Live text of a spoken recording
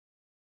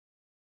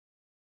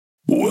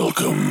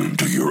Welcome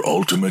to your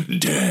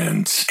ultimate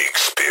dance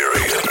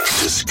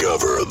experience.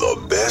 Discover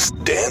the best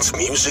dance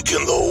music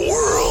in the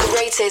world.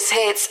 Greatest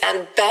hits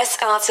and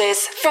best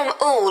artists from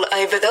all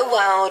over the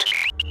world.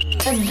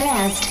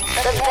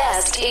 The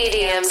best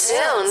EDM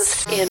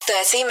tunes in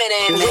 30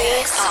 minutes. We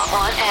are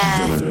on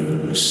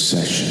air.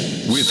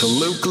 Session with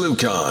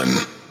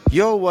Luccon.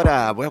 Yo, what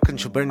up? Welcome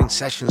to Burning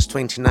Sessions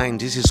 29.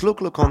 This is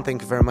Luccon.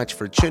 Thank you very much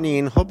for tuning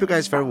in. Hope you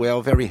guys very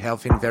well, very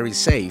healthy, and very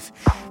safe.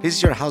 This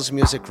is your house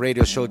music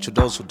radio show. To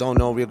those who don't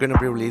know, we're going to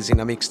be releasing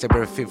a mixtape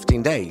every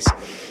 15 days.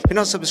 If you're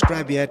not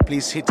subscribed yet,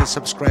 please hit the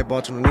subscribe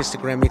button on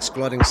Instagram,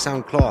 Mixcloud, and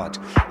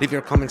SoundCloud. Leave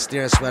your comments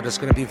there as well. That's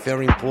going to be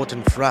very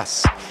important for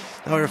us.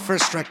 Now, our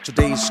first track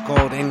today is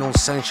called Ain't No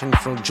Sunshine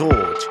from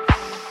George.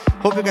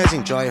 Hope you guys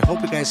enjoy.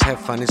 Hope you guys have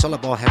fun. It's all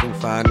about having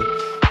fun.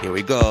 Here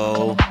we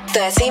go.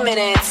 30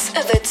 minutes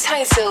of the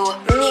total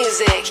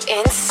music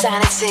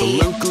insanity.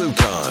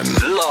 Luccon,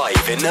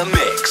 live in the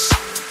mix.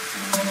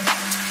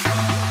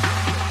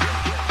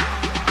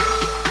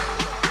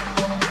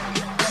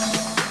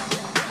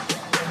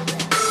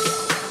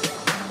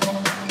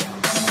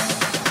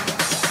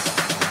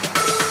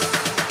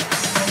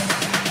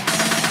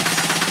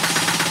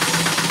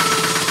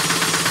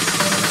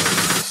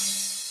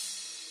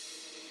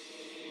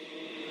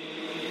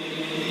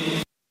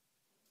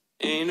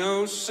 Ain't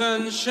no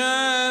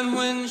sunshine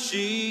when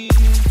she's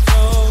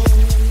gone.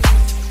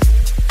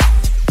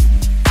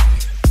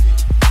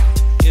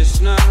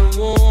 It's not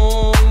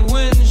warm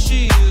when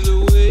she's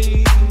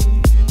away.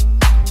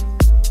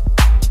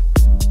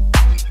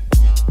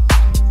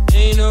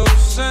 Ain't no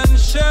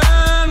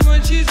sunshine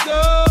when she's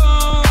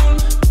gone,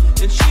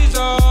 and she's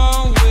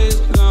always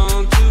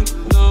gone too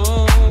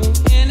long.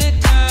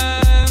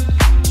 Anytime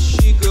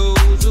she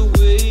goes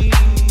away,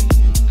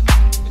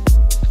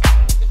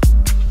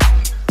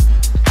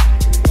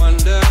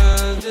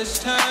 this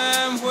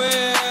time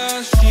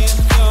where she's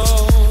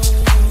gone.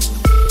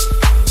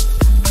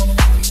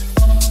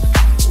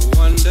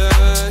 Wonder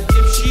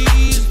if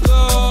she's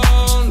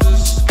gonna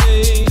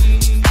stay.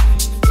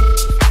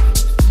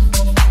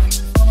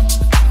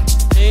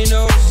 Ain't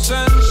no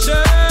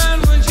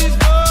sunshine when she's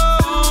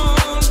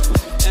gone,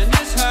 and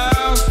this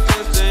house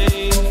just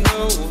ain't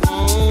no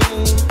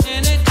home.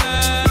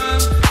 Anytime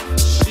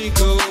she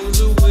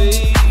goes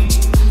away.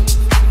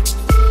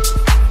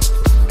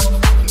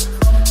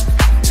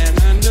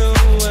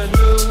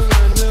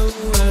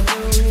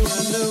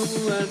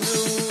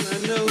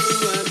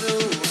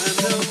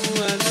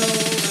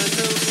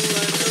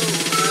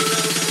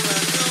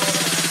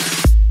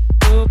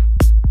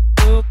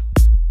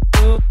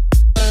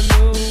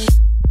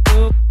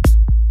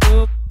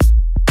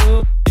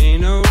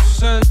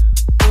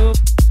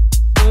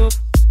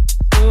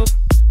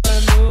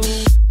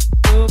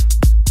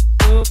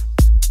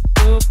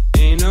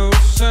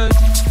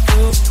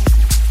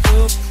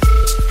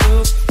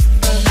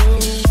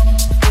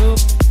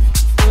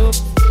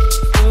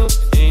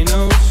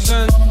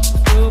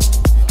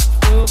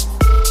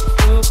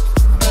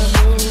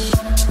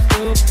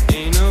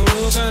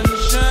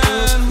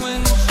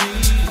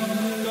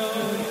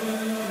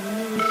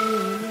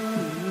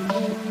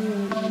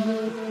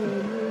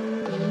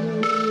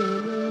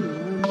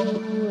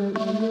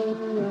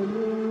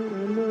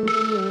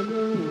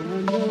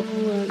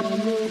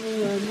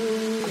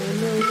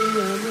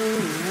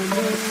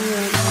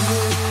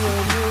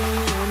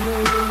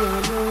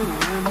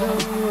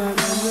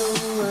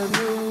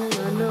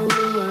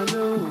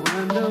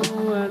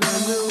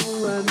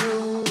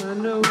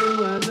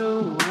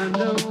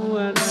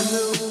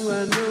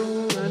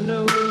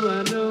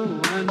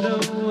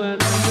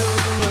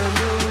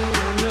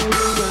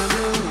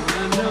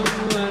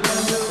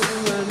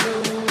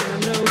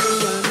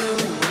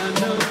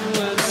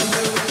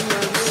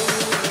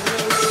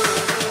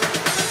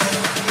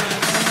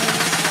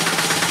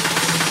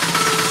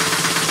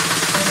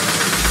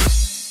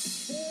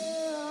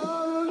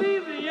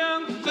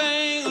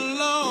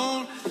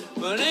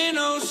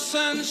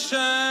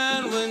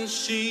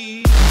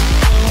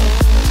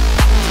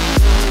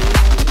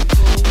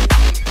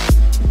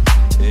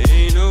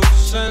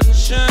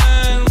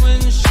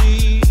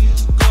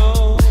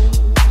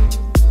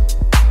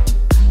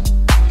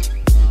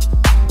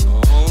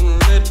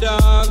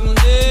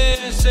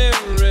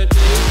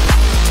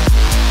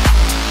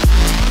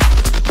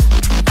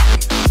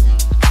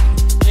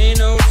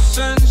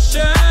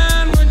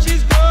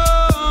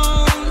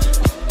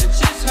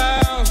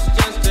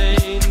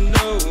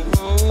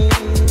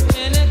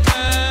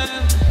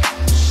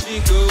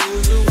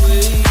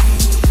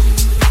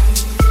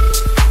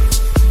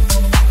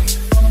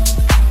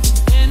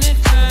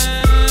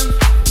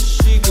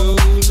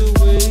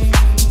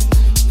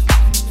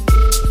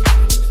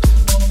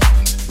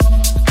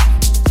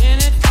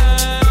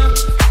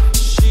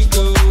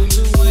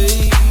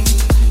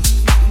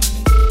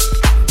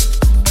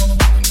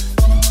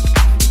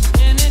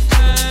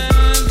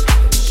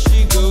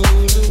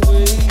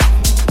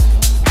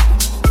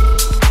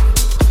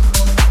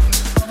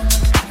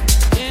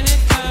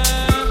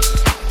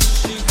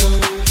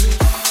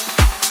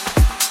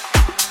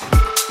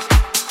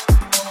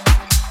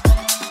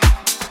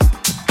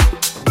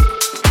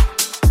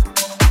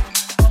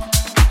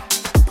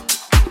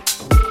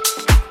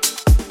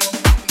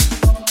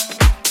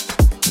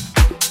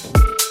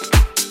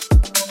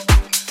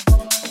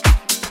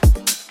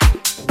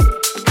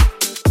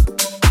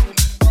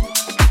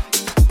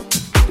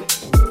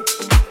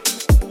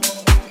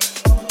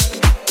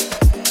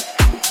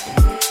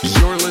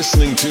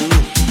 listening to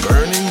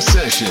Burning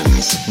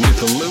Sessions with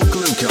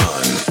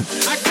Luccon.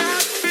 I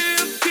got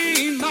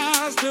 15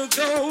 miles to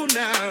go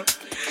now,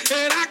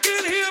 and I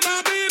can hear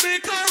my baby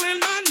calling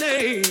my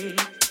name.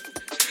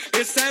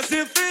 It's as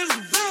if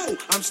as though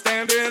I'm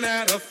standing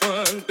at a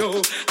front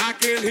door. I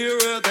can hear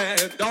her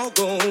that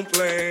doggone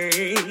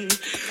plane.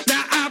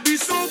 Now I'll be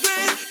so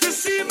glad to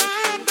see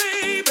my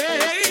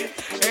baby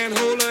and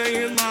hold her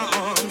in my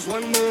arms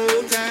one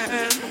more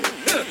time.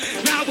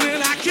 Now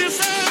when I kiss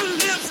her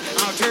lips,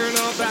 I'll turn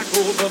her back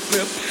over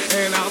flip,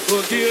 and I'll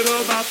forget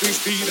about these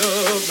feet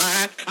of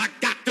mine. I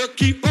got to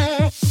keep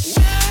on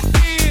walking.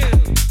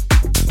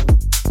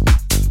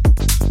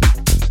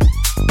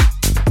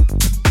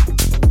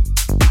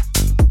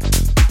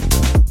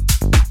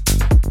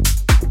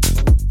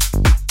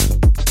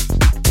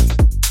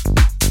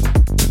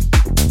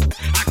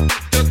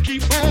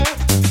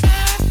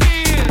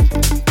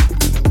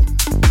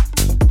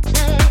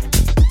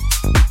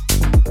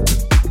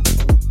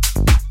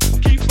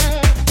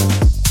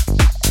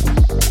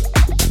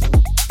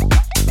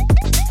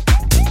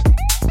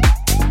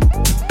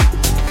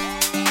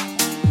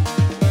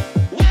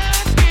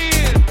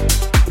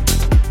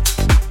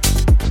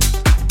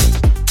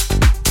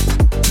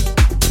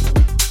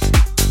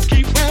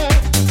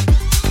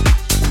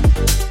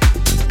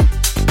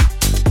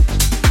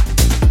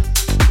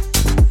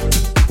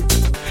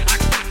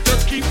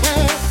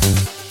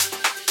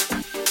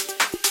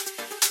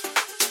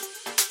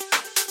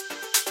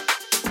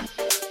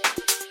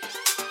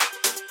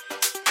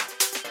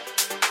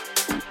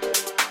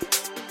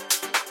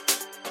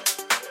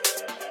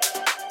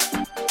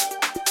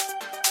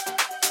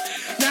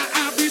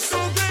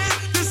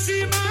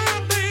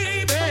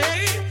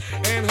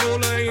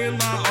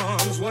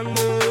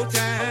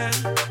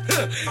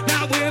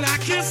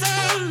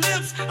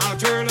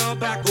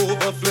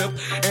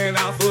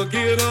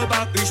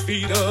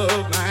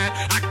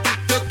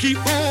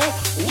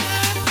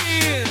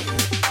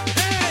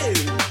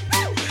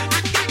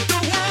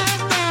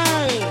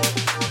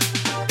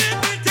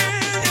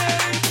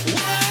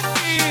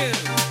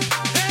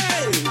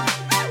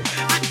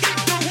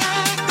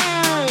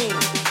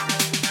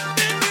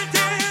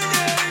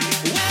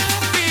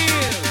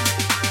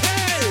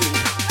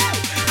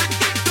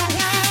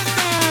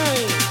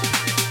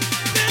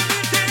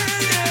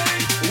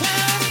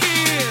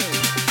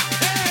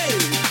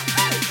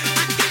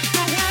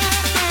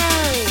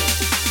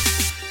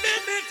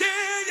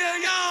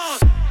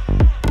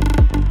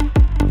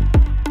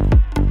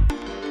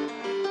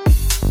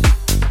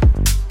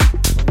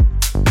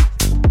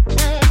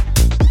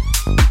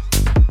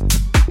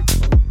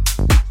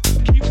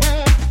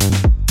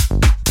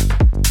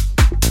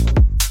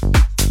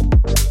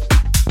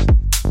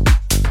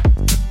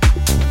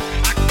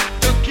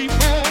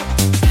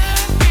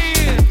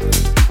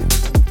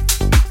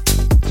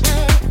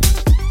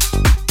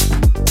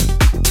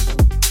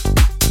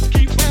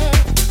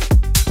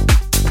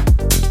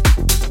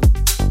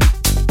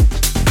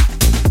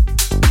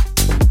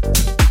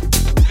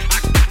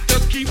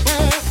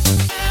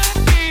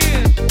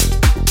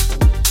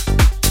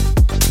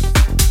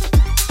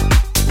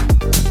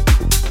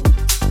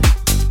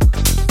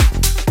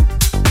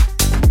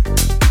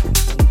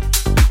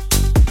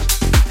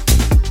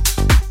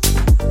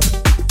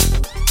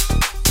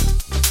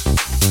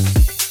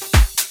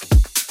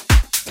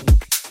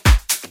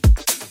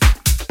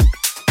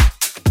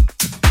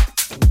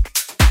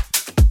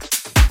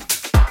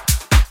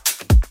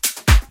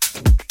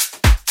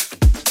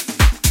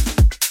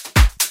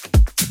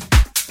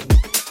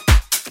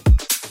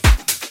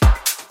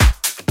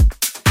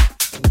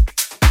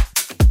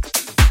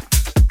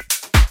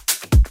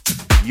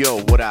 Yo,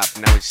 what up?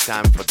 Now it's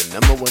time for the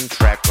 #1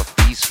 track of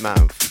this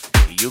month.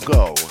 Here you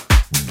go.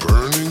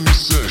 Burning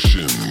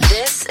Sessions.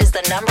 This is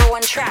the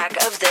 #1 track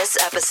of this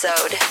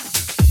episode.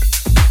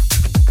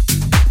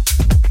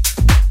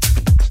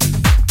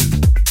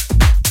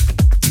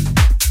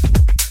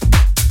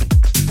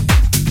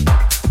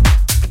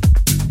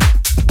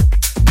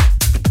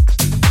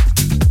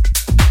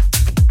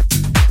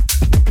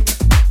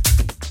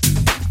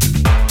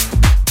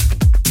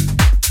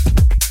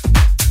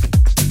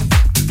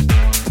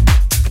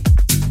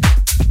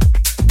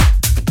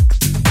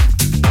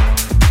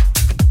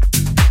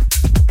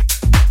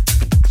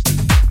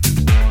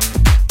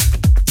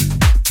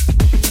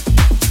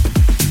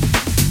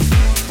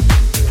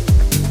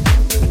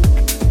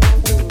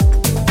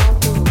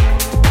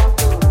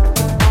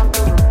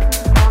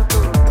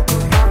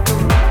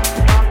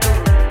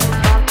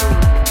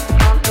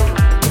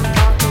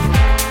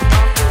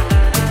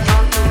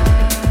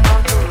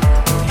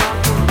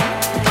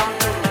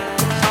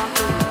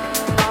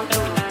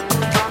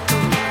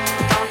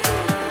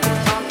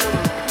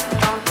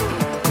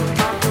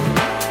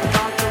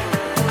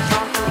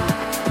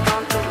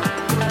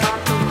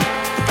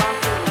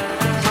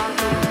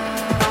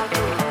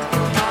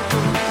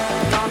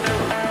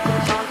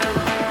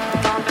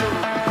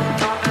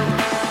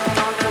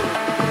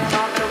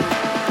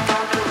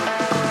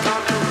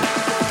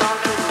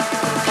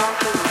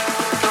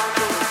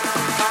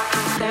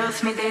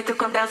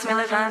 desce, me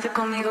levanta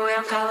comigo,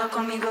 eu calo,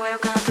 comigo eu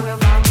canto, eu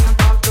bato no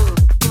ponto,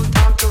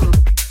 ponto,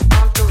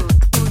 ponto, ponto,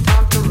 ponto, ponto,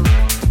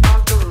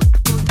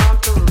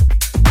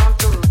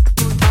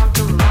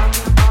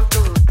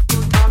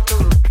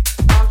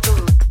 ponto, ponto,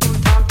 ponto, ponto,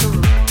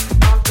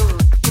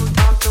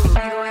 ponto,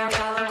 comigo eu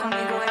calo,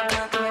 comigo eu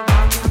canto, eu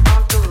bato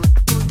no ponto,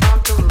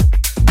 ponto,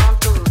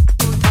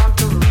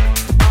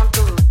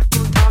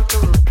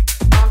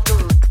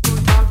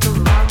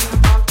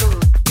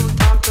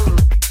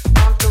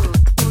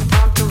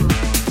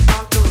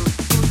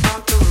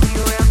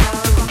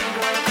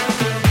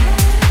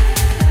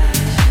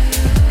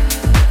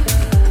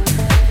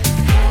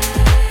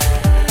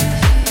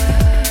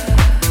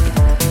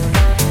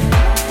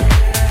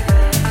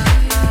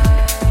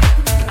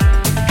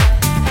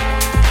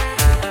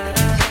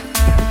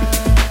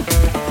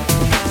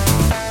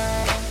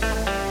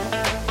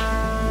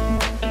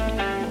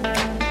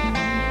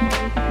 ponto, ponto,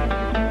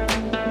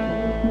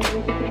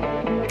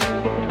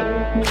 ponto,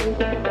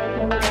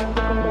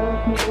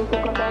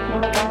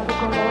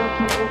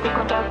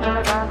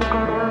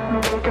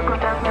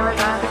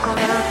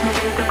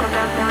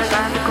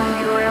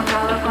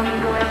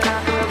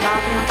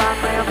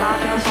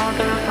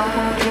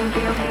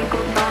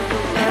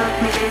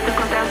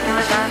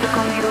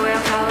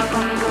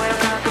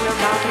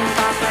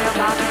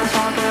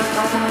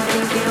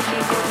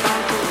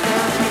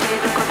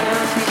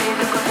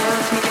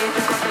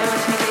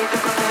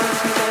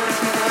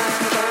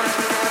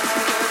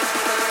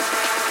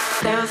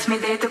 me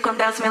deito com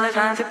Deus, me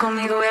levanta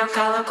comigo, eu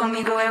calo,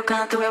 comigo eu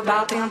canto, eu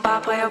bato em um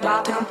papo, eu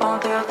bato em um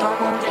ponto, eu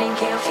tomo um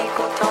drink, eu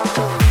fico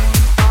tonto.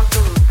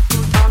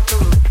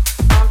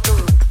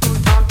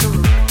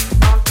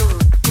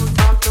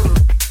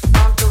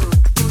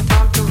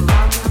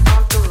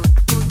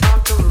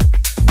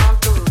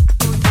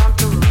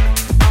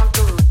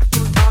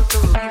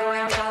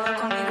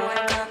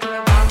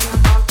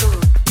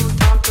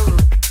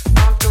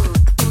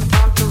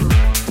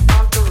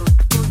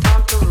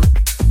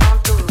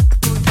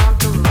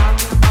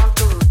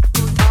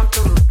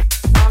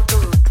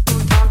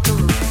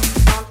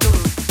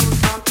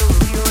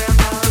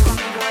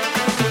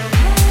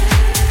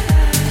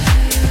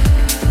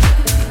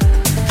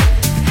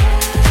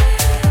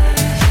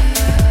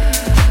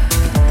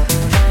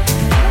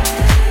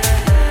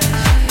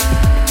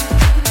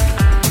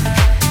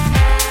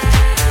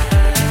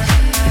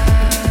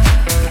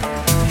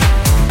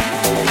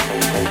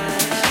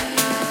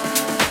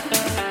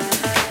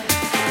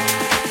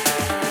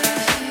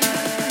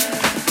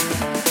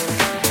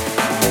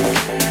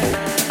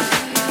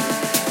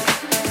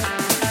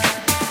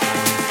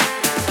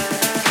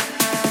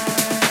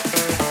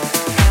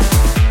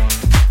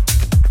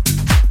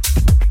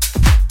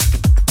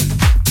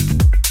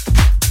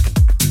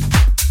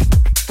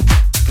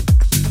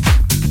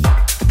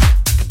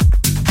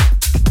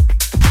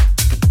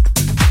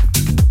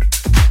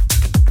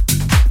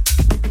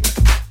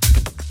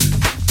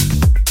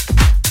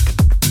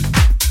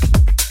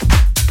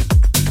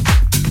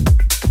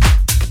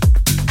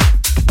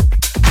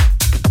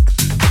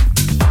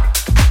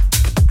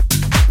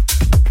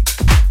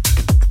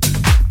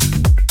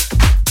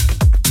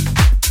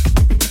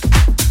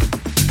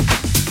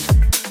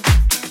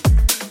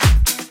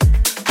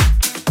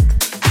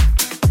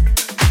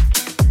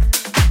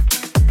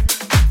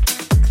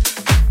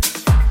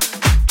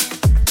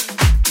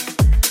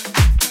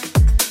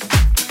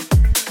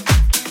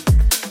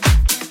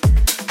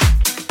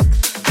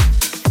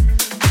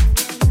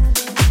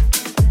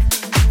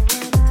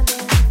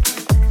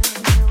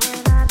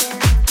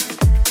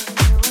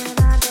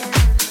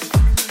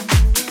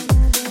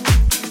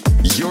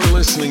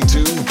 listening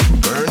to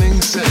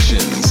Burning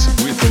Sessions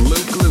with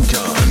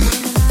Luccon.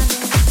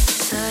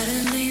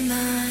 Suddenly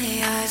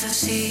my eyes are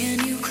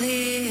seeing you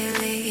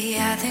clearly.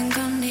 I think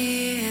I'm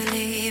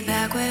nearly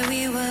back where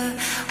we were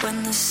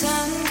when the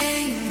sun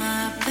came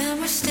up and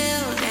we're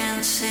still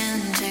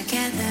dancing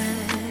together.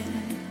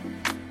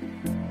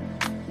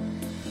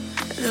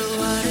 The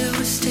water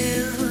was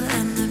still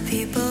and the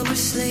people were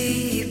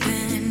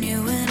sleeping.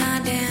 You and I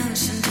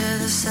dancing to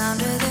the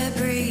sound of their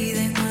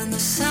breathing. When the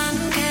sun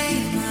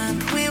came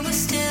up, we were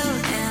still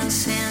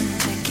dancing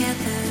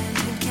together,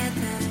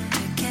 together,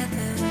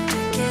 together,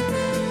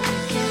 together,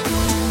 together. You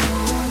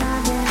and I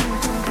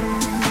dancing,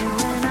 you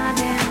and I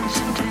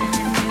dancing,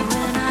 you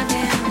and I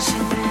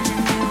dancing,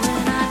 you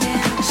and I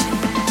dancing,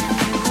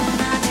 you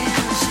and I dancing, you and I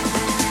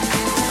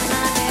dancing.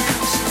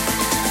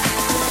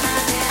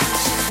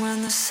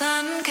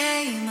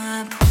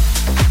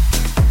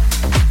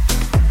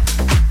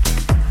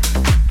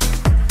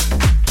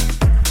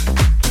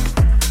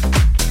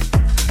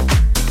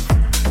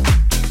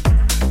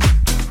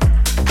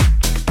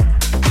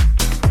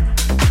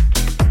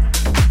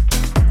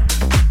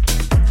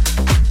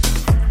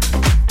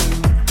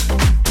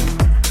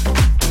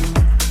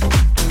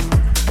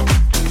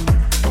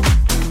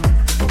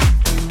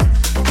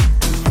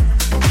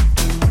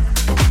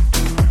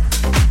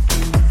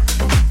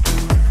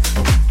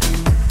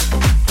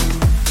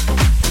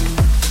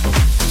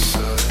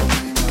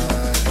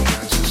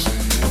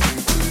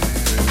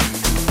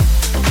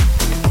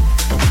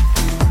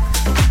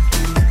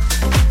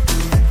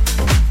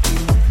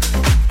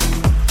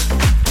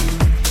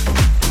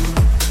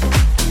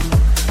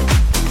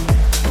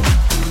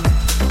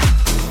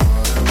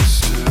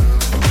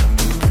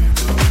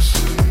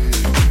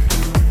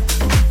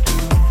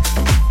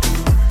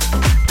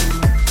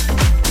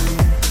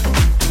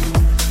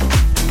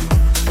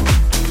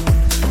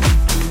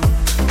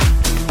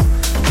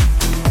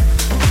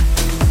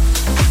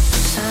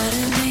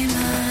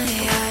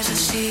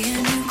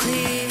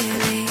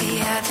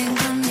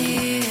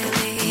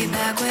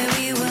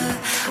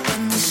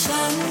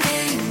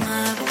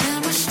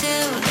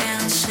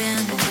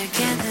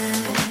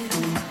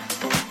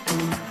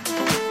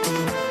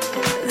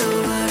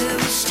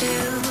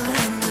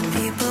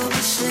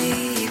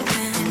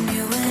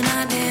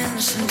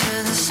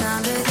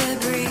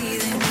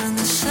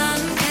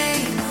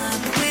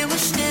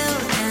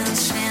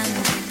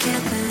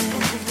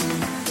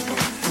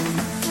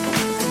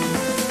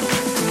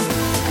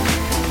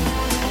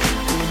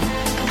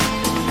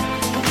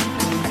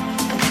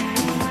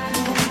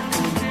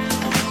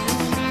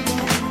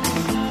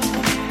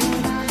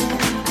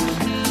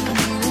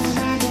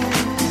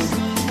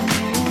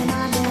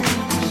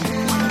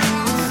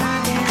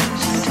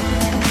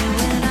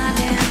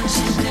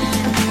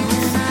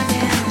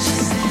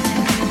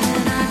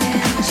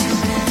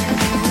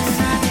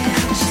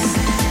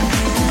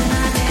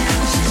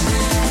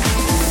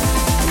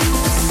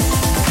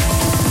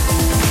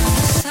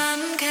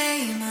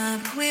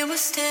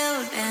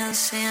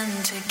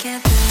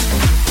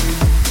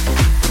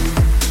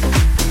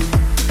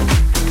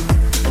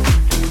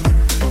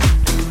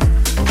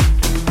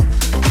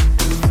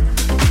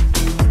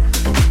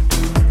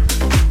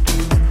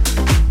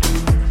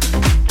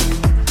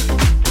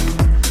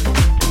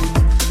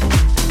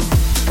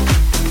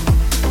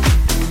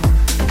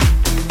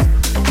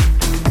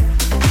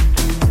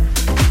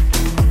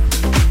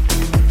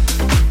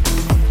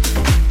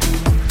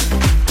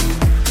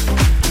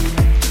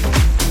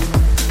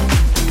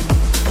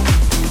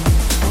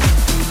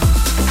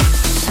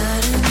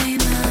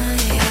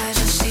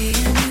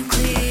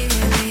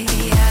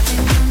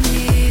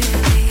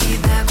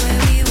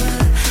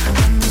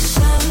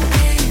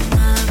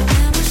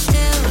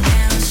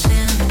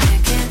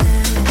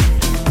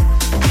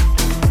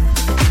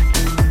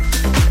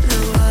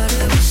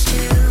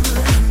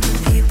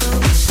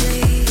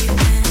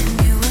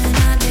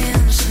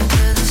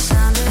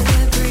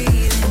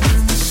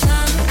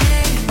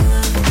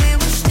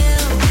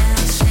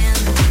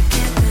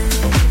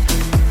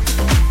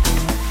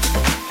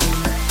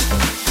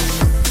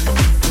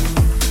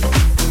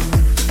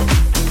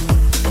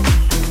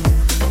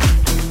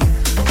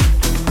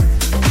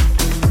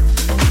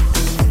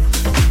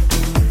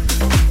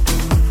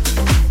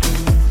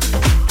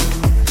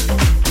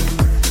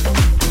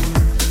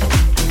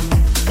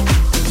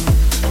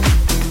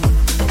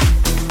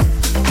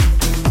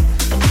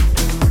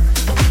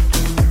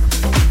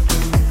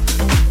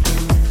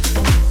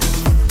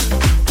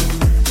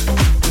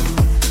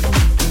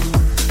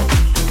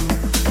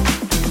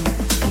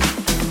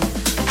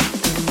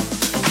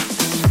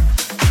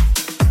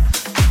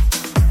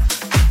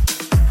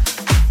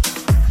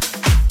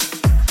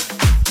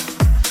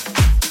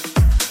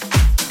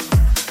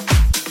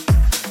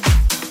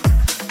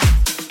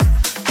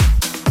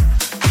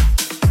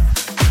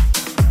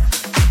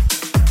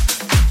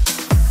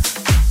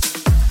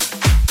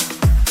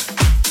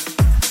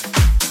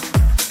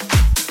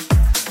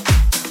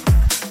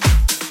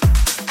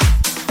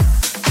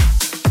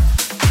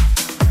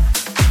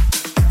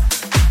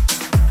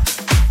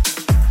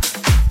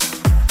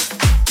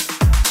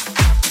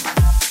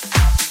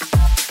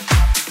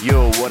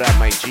 What up,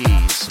 my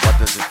G's? What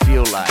does it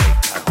feel like?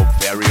 I hope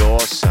very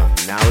awesome.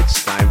 Now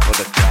it's time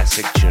for the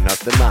classic tune of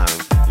the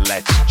month.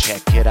 Let's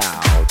check it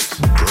out.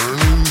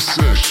 Burning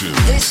Sessions.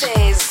 This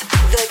is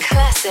the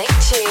classic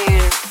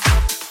tune.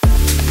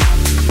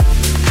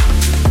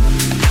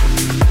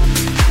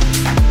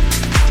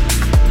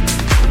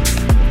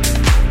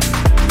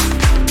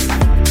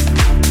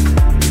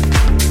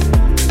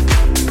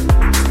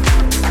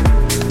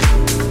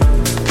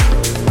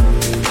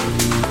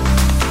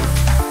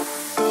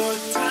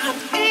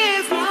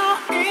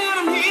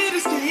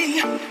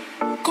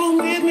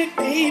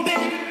 Baby,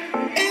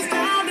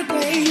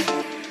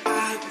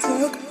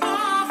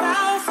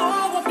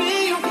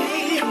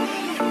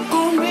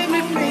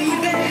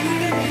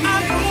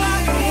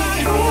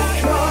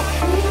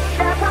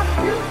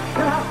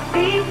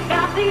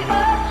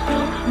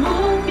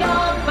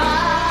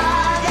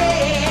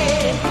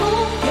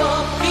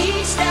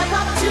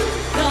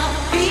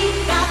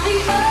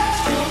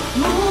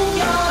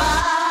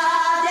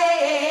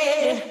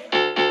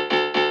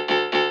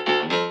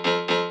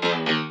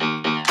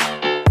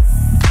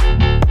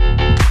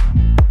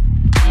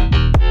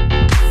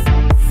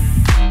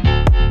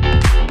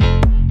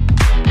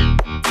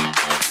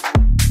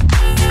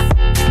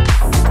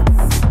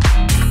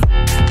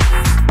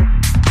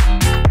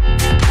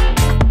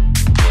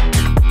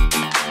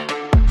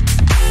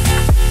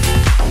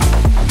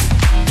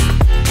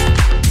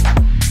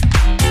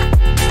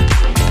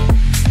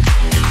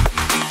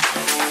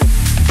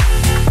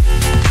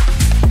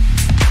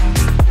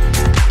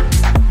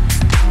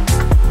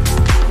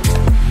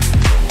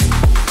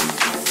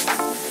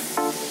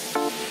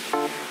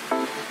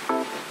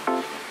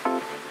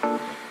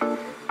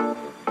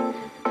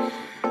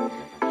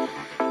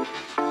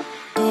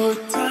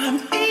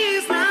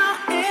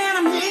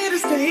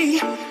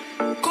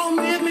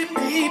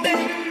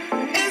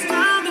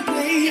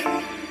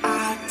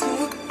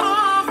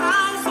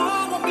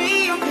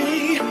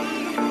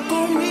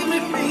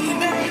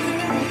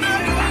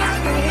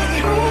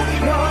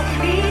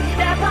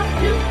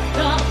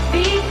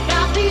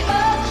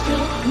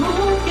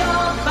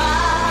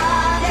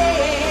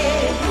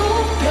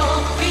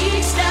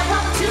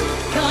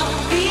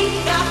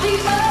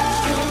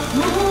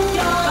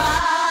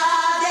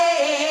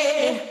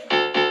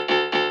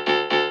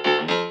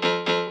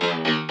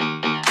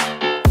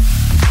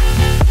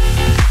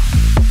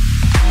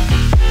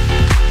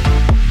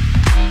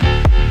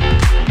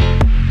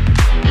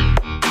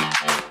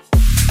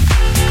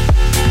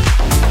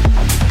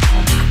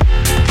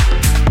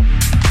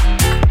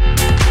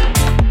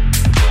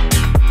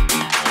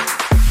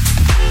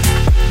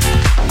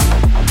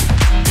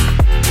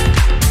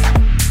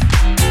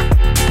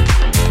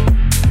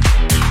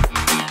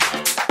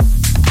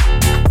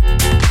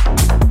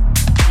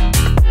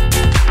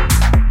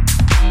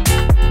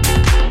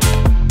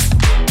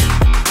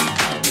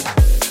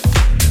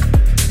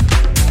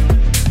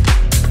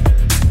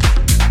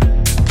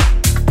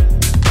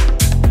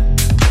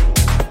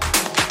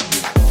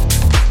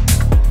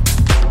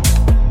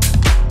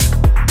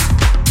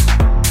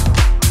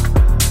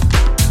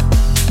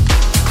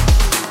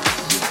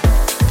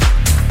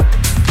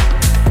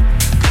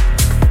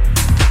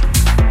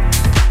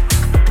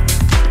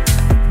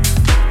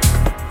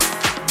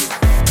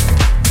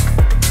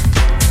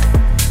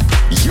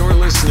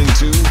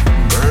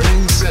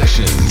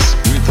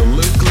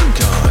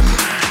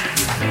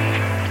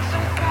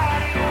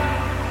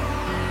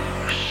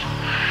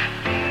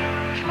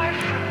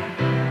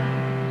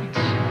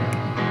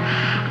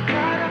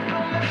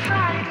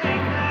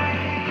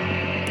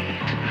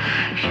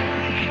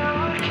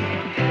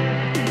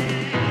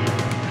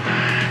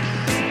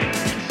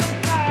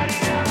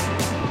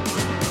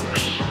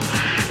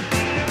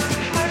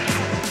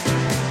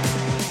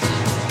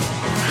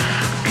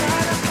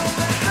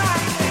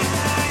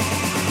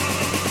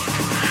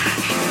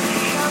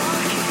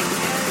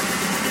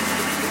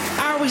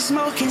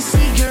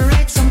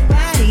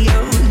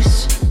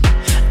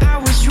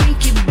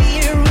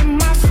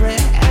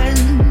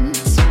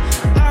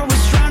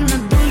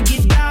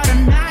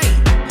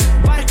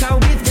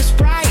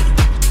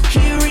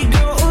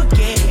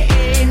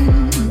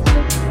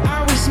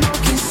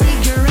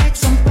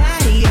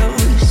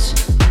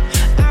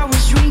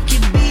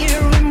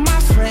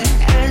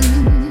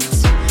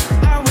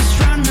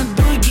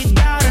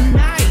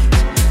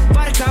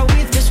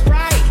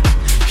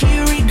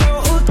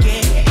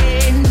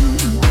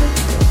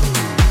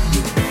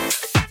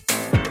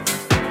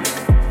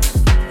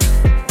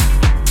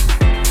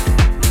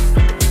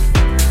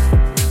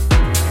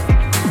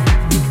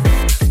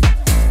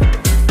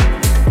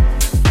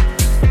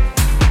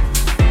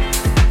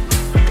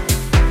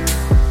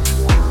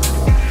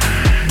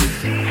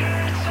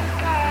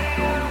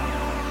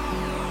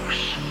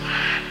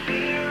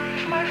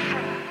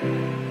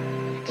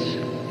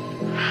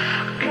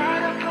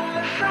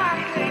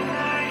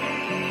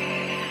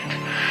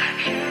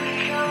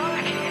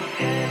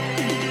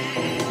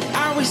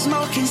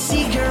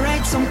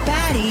 cigarettes on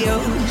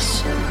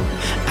patios.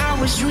 I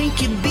was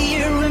drinking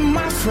beer with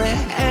my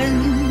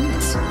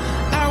friends.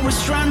 I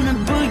was trying to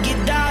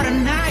boogie down the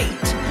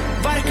night.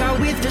 Vodka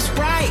with the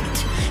Sprite.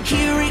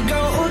 Here we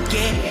go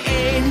again.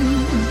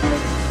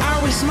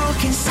 I was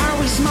smoking, I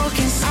was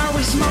smoking, I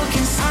was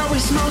smoking, I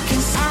was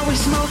smoking, I was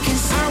smoking,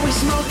 I was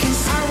smoking,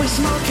 I was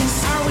smoking,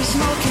 I was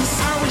smoking,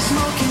 I was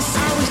smoking,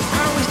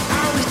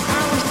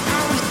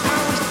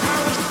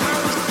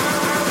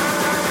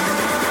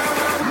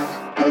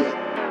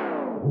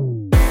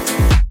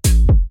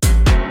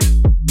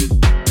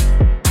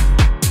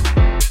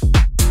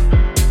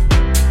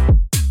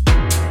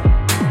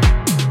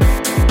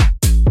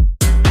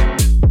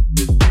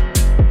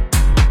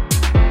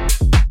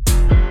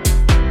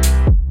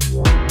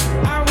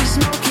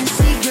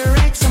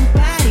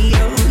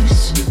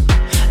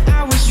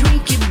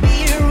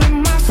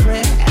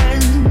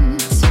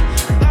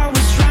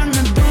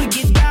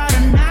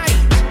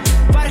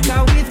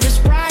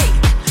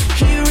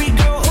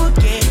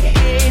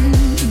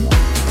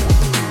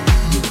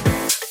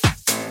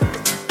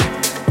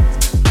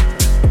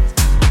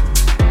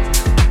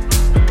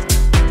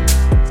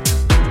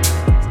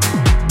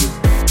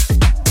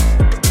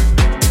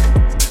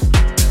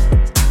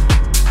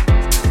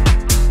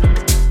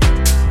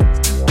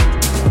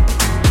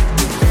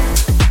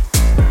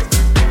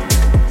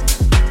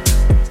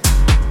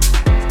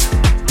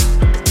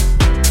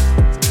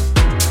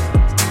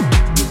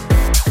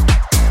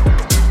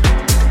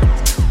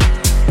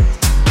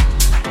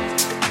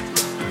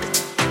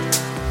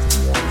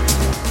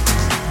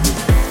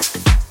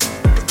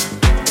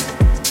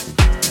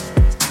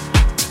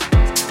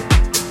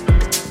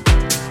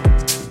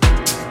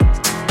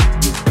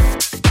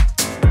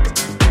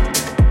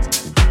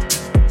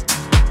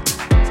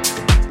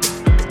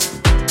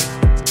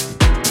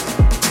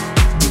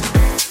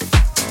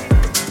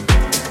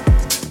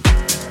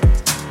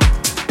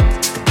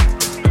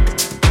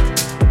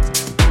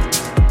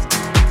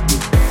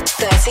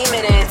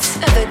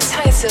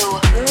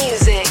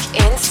 Music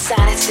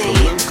Insanity.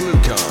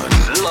 Luccon,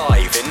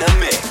 live in the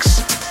mix.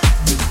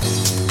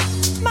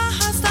 My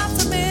heart stops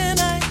at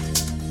midnight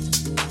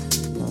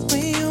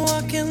when you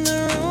walk in the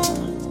room.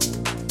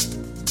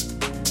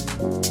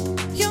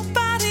 Your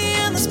body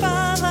in the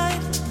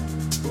spotlight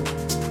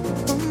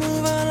will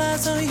move all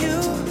eyes on you.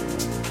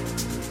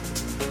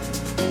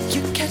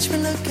 You catch me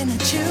looking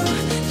at you.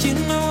 You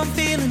know I'm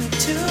feeling it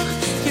too.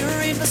 You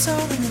read my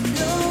soul in the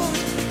nude.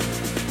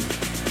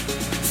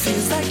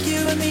 Feels like you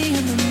and me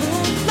in the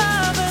moon,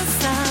 lovers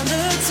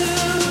solitude.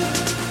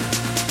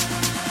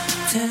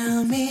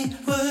 Tell me,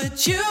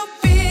 would you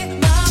be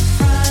my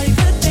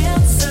private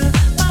dancer?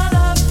 My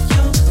love,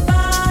 your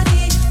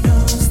body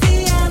knows the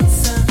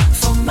answer.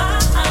 For my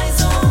eyes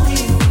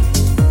only.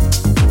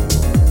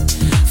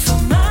 For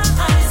my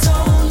eyes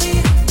only.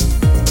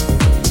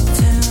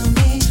 Tell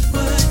me,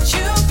 would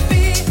you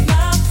be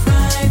my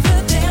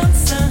private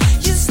dancer?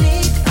 You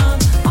sneak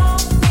up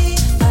on me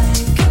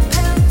like a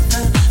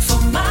panther.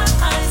 For my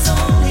eyes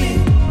only.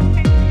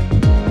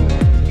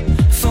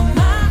 For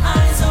my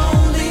eyes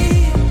only.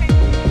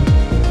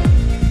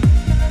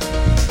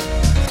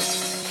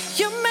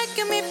 You're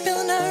making me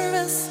feel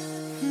nervous.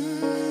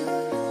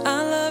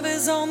 Our love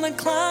is on the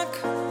clock.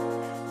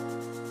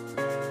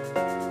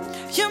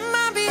 You're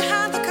mine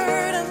behind the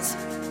curtains.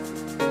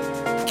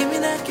 Give me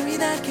that, give me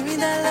that, give me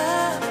that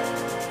love.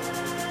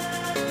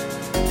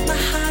 My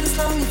heart is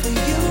longing for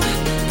you.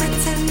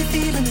 Pretend you're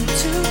feeling it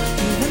too.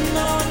 Even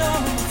though I know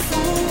I'm a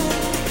fool.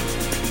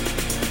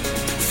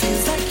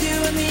 Feels like you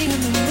and me in the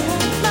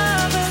moon.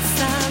 Lovers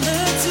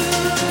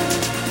solitude.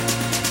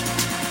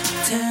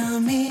 Tell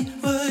me,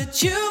 would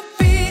you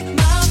be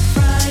my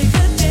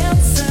private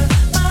dancer?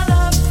 My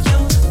love,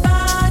 your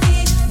body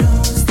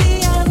knows the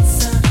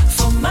answer.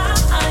 For my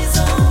eyes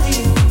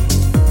only.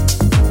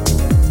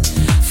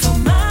 For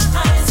my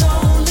eyes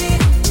only.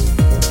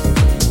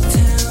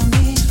 Tell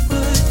me,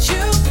 would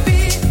you be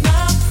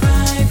my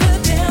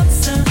private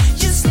dancer?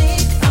 You sneak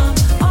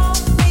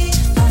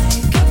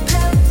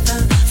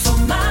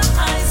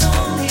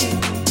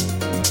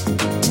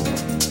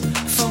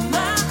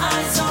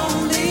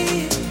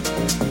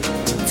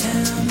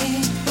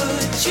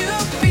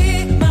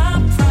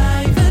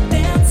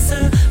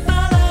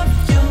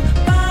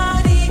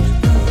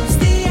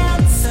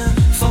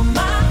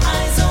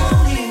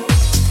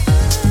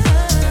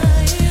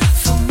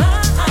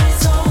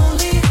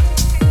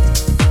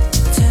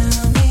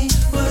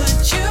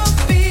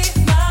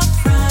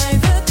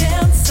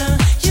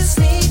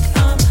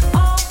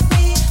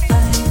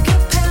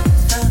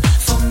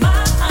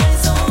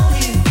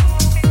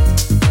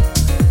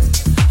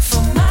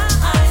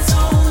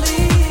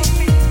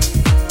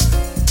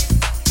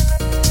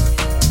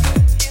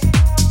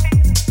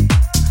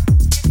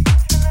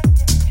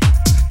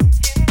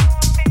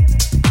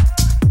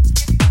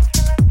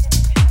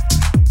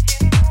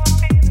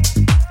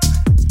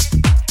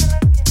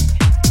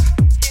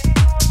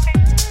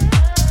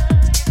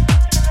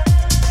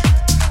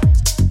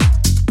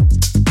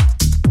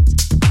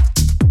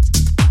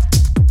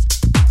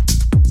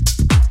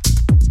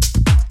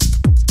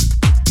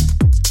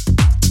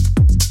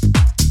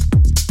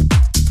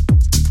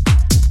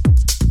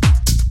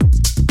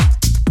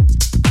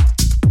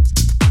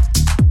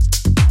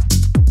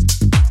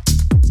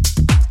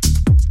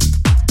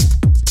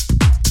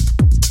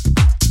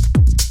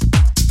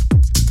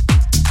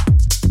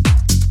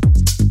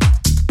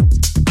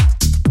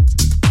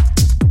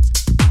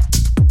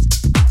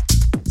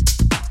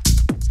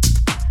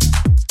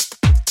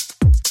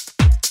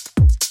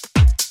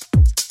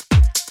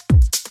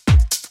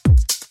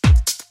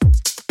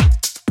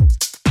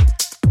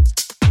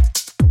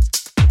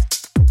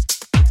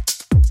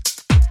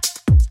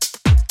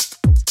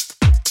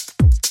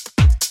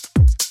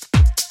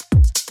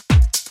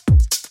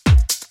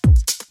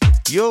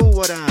Yo,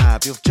 what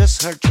up? You've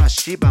just heard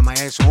Trashy by My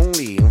Eyes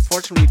Only.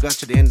 Unfortunately, we got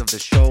to the end of the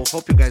show.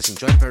 Hope you guys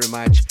enjoyed very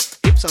much.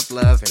 Heaps of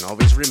love, and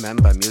always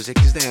remember, music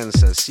is the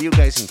answer. See you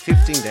guys in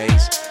 15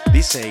 days.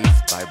 Be safe.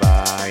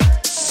 Bye-bye.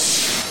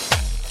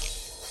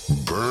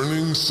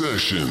 Burning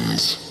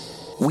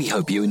Sessions. We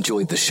hope you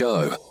enjoyed the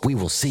show. We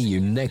will see you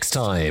next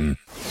time.